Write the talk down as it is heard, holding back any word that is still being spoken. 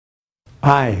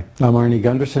Hi, I'm Arnie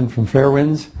Gundersen from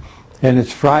Fairewinds, and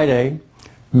it's Friday,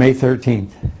 May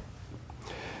 13th.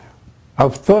 I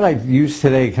thought I'd use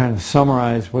today to kind of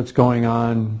summarize what's going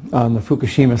on the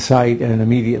Fukushima site and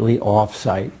immediately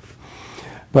off-site.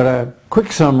 But a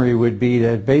quick summary would be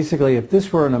that basically if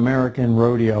this were an American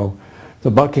rodeo,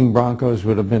 the bucking Broncos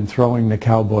would have been throwing the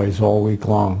cowboys all week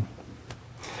long.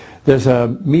 There's a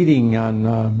meeting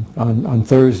on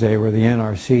Thursday where the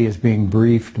NRC is being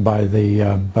briefed by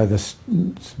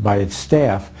its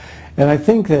staff, and I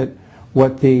think that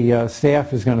what the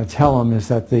staff is going to tell them is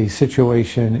that the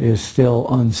situation is still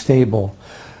unstable.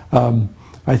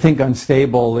 I think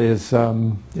unstable is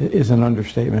an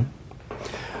understatement.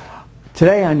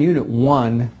 Today on Unit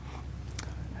 1,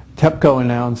 TEPCO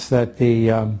announced that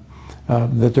the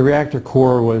reactor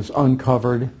core was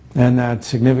uncovered and that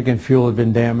significant fuel had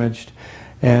been damaged,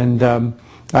 and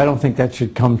I don't think that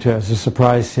should come as a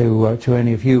surprise to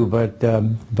any of you, but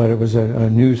it was a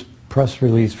news press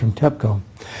release from TEPCO.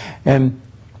 And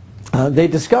they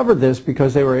discovered this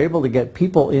because they were able to get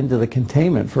people into the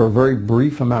containment for a very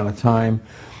brief amount of time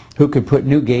who could put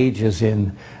new gauges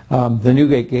in. The new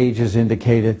gauges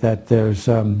indicated that there's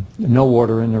no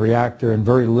water in the reactor and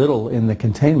very little in the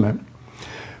containment.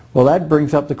 Well, that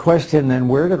brings up the question then,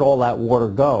 where did all that water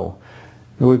go?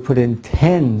 We put in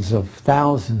tens of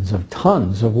thousands of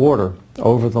tons of water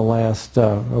over the last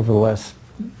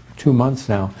 2 months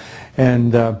now,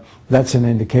 and that's an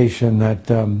indication that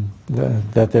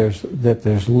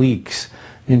there's leaks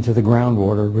into the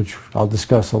groundwater, which I'll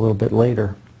discuss a little bit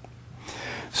later.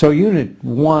 So Unit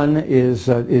 1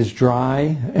 is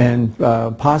dry and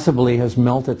possibly has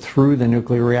melted through the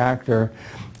nuclear reactor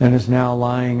and is now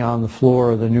lying on the floor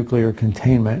of the nuclear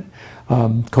containment,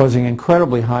 causing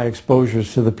incredibly high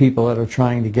exposures to the people that are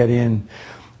trying to get in.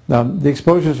 The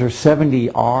exposures are 70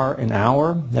 R an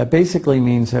hour. That basically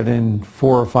means that in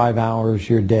 4 or 5 hours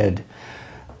you're dead.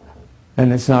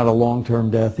 And it's not a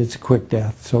long-term death, it's a quick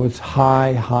death. So it's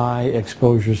high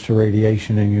exposures to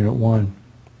radiation in Unit 1.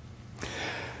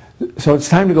 So it's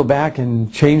time to go back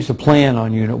and change the plan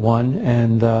on Unit 1,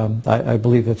 and I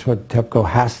believe that's what TEPCO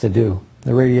has to do.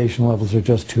 The radiation levels are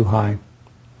just too high.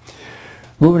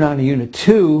 Moving on to Unit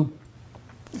 2,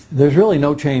 there's really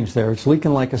no change there. It's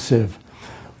leaking like a sieve.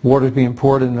 Water's being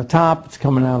poured in the top, it's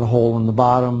coming out of the hole in the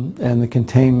bottom, and the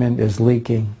containment is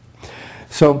leaking.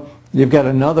 So you've got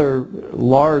another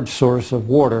large source of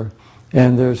water,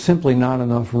 and there's simply not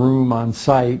enough room on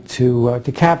site to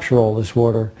capture all this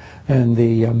water. And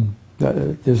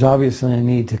there's obviously a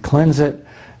need to cleanse it,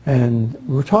 and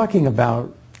we're talking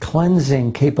about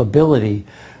cleansing capability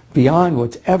beyond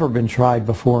what's ever been tried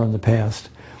before in the past.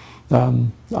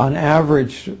 On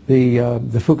average, the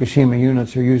Fukushima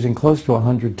units are using close to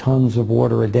 100 tons of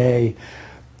water a day,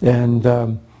 and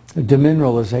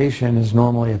demineralization is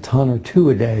normally a ton or two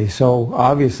a day. So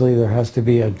obviously there has to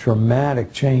be a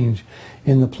dramatic change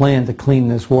in the plan to clean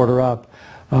this water up,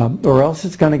 or else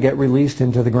it's going to get released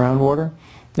into the groundwater,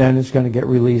 and it's going to get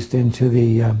released into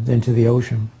the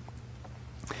ocean.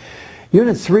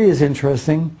 Unit 3 is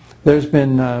interesting. There's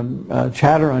been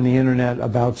chatter on the internet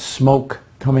about smoke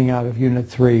coming out of Unit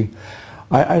 3.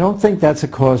 I don't think that's a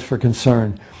cause for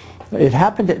concern. It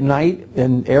happened at night,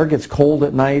 and air gets cold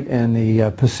at night, and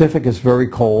the Pacific is very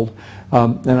cold.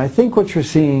 And I think what you're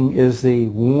seeing is the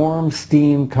warm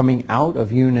steam coming out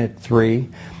of Unit 3,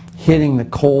 hitting the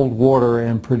cold water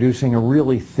and producing a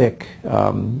really thick,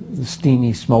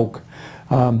 steamy smoke.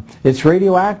 It's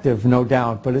radioactive, no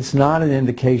doubt, but it's not an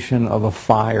indication of a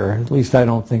fire. At least I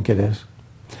don't think it is.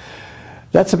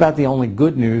 That's about the only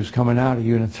good news coming out of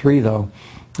Unit 3, though.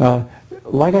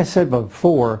 Like I said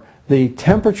before, the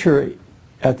temperature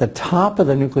at the top of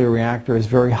the nuclear reactor is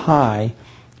very high,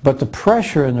 but the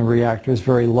pressure in the reactor is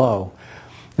very low.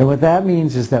 And what that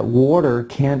means is that water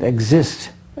can't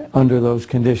exist under those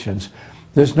conditions.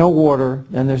 There's no water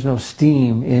and there's no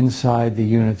steam inside the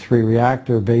Unit 3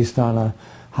 reactor based on a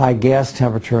high gas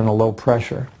temperature and a low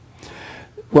pressure.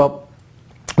 Well,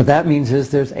 what that means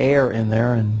is there's air in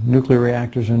there, and nuclear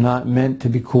reactors are not meant to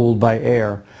be cooled by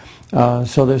air.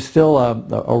 So there's still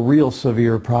a real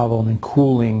severe problem in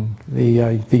cooling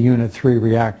the Unit 3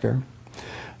 reactor.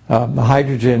 The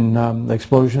hydrogen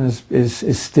explosion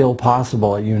is still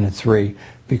possible at Unit 3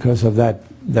 because of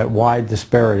that wide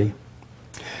disparity.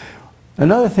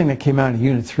 Another thing that came out of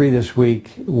Unit 3 this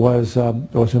week was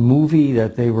a movie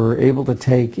that they were able to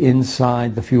take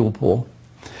inside the fuel pool.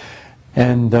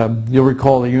 And you'll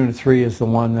recall that Unit 3 is the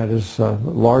one that is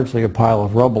largely a pile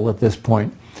of rubble at this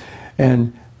point.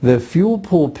 And the fuel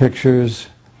pool pictures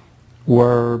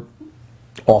were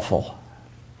awful.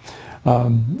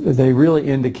 They really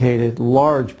indicated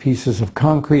large pieces of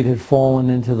concrete had fallen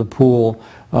into the pool,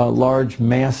 large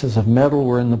masses of metal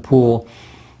were in the pool.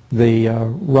 The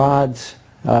rods,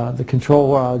 the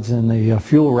control rods and the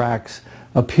fuel racks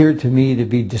appeared to me to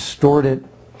be distorted.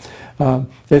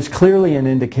 It's clearly an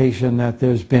indication that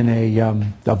there's been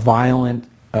a violent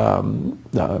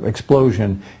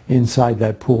explosion inside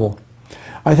that pool.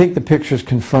 I think the pictures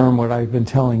confirm what I've been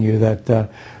telling you, that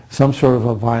some sort of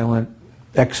a violent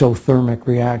exothermic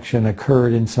reaction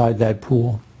occurred inside that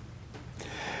pool.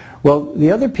 Well, the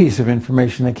other piece of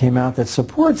information that came out that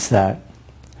supports that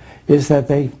is that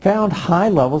they found high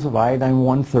levels of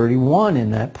iodine-131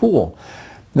 in that pool.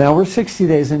 Now, we're 60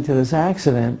 days into this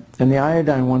accident, and the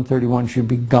iodine-131 should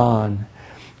be gone.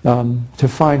 To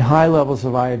find high levels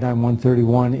of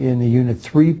iodine-131 in the Unit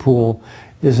 3 pool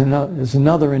is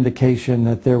another indication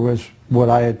that there was what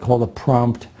I had called a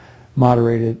prompt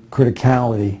moderated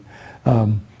criticality.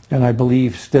 And I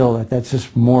believe still that that's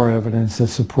just more evidence that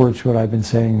supports what I've been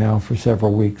saying now for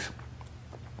several weeks.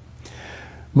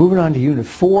 Moving on to Unit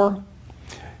 4.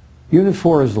 Unit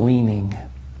 4 is leaning.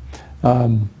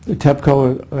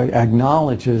 TEPCO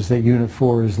acknowledges that Unit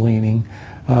 4 is leaning.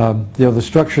 The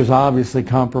structure is obviously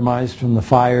compromised from the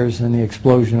fires and the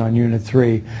explosion on Unit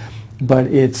 3, but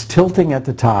it's tilting at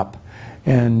the top,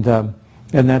 and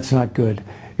that's not good.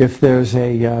 If there's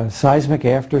a seismic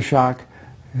aftershock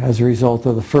as a result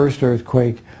of the first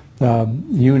earthquake,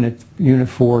 Unit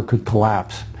 4 could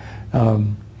collapse.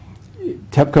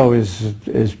 TEPCO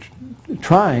is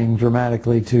trying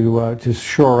dramatically to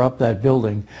shore up that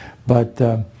building, but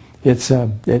it's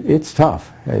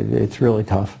tough. It's really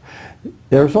tough.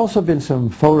 There's also been some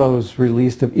photos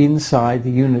released of inside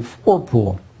the Unit 4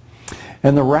 pool,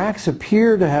 and the racks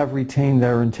appear to have retained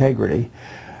their integrity.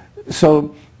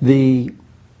 So the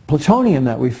plutonium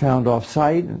that we found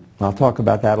off-site, and I'll talk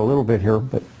about that a little bit here,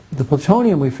 but the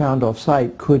plutonium we found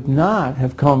off-site could not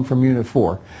have come from Unit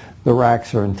 4. The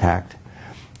racks are intact.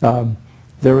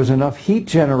 There was enough heat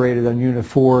generated on Unit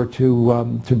 4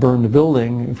 to burn the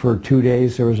building. For 2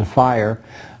 days there was a fire.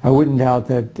 I wouldn't doubt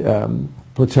that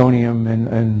plutonium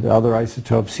and other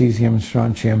isotopes, cesium and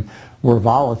strontium, were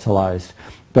volatilized.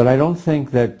 But I don't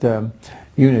think that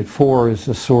Unit 4 is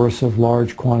the source of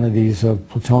large quantities of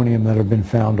plutonium that have been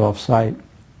found off-site.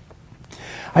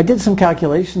 I did some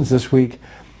calculations this week,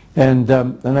 and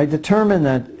I determined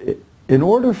that in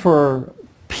order for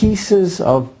pieces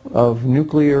of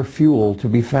nuclear fuel to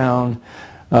be found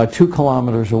 2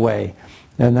 kilometers away,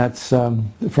 and that's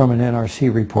from an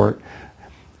NRC report,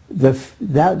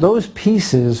 those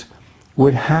pieces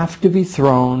would have to be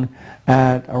thrown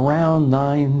at around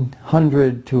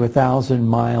 900 to 1,000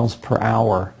 miles per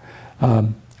hour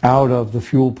out of the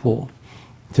fuel pool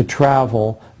to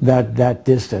travel that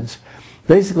distance.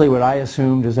 Basically what I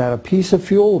assumed is that a piece of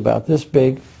fuel about this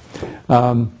big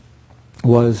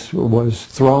was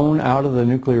thrown out of the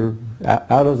nuclear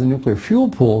fuel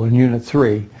pool in Unit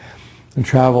 3 and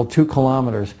traveled 2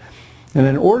 kilometers. And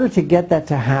in order to get that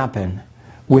to happen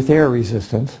with air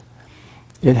resistance,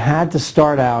 it had to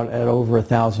start out at over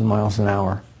 1,000 miles an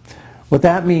hour. What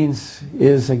that means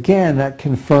is, again, that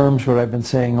confirms what I've been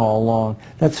saying all along.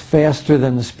 That's faster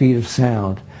than the speed of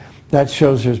sound. That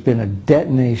shows there's been a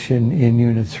detonation in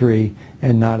Unit 3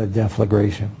 and not a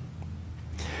deflagration.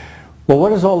 Well, what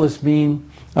does all this mean?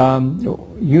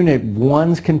 Unit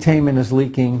 1's containment is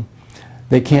leaking.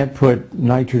 They can't put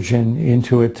nitrogen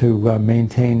into it to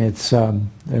maintain its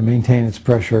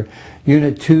pressure.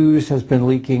 Unit 2's has been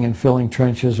leaking and filling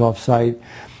trenches off-site.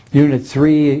 Unit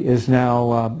 3 is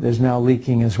now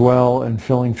leaking as well and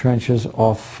filling trenches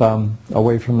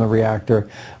away from the reactor.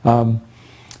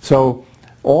 So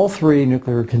all 3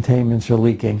 nuclear containments are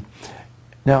leaking.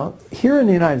 Now, here in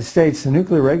the United States, the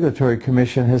Nuclear Regulatory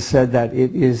Commission has said that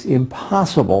it is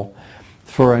impossible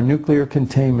for a nuclear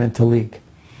containment to leak.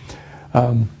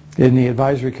 In the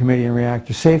Advisory Committee on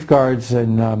Reactor Safeguards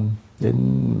in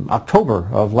October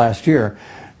of last year,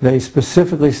 they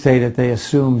specifically stated they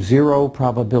assume 0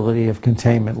 probability of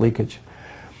containment leakage.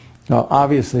 Now,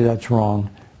 obviously that's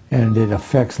wrong, and it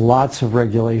affects lots of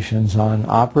regulations on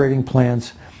operating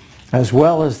plants, as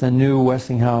well as the new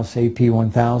Westinghouse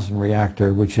AP1000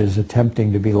 reactor, which is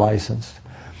attempting to be licensed.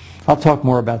 I'll talk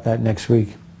more about that next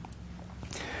week.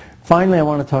 Finally, I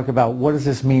want to talk about what does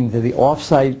this mean to the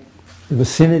off-site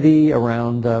vicinity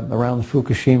around the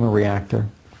Fukushima reactor.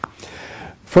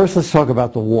 First, let's talk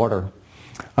about the water.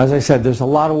 As I said, there's a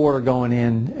lot of water going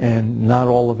in, and not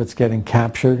all of it's getting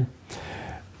captured.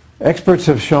 Experts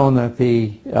have shown that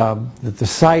the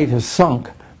site has sunk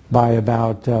by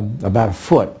about a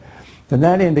foot. And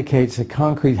that indicates that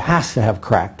concrete has to have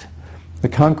cracked the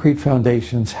concrete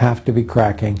foundations have to be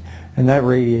cracking, and that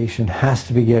radiation has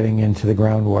to be getting into the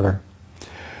groundwater.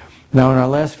 Now, in our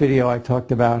last video, I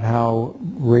talked about how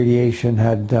radiation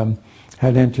had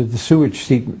entered the sewage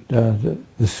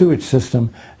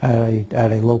system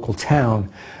at a local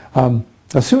town.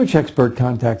 A sewage expert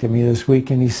contacted me this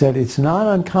week, and he said it's not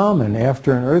uncommon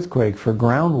after an earthquake for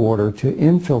groundwater to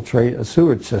infiltrate a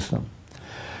sewage system.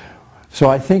 So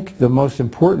I think the most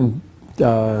important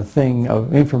thing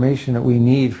of information that we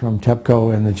need from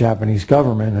TEPCO and the Japanese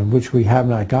government, and which we have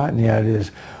not gotten yet,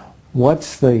 is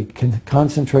what's the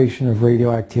concentration of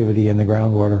radioactivity in the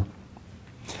groundwater.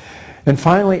 And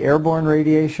finally, airborne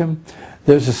radiation.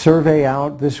 There's a survey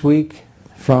out this week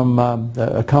from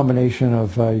a combination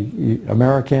of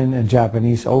American and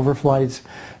Japanese overflights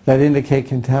that indicate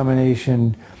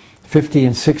contamination 50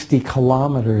 and 60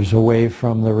 kilometers away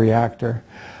from the reactor.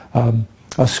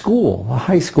 A school, a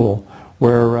high school,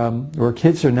 where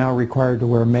kids are now required to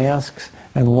wear masks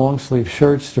and long-sleeve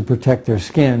shirts to protect their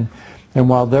skin. And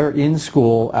while they're in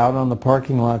school, out on the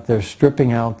parking lot, they're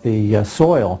stripping out the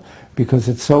soil because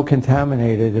it's so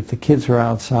contaminated. If the kids are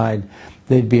outside,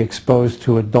 they'd be exposed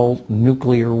to adult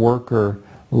nuclear worker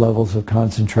levels of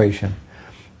concentration.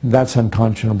 That's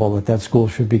unconscionable that that school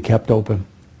should be kept open.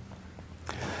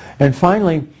 And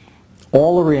finally,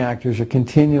 all the reactors are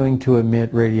continuing to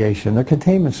emit radiation. Their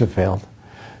containments have failed.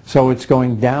 So it's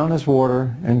going down as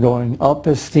water and going up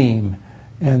as steam,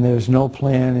 and there's no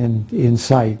plan in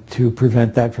sight to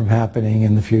prevent that from happening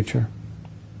in the future.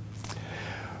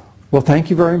 Well, thank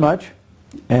you very much,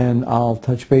 and I'll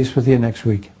touch base with you next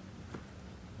week.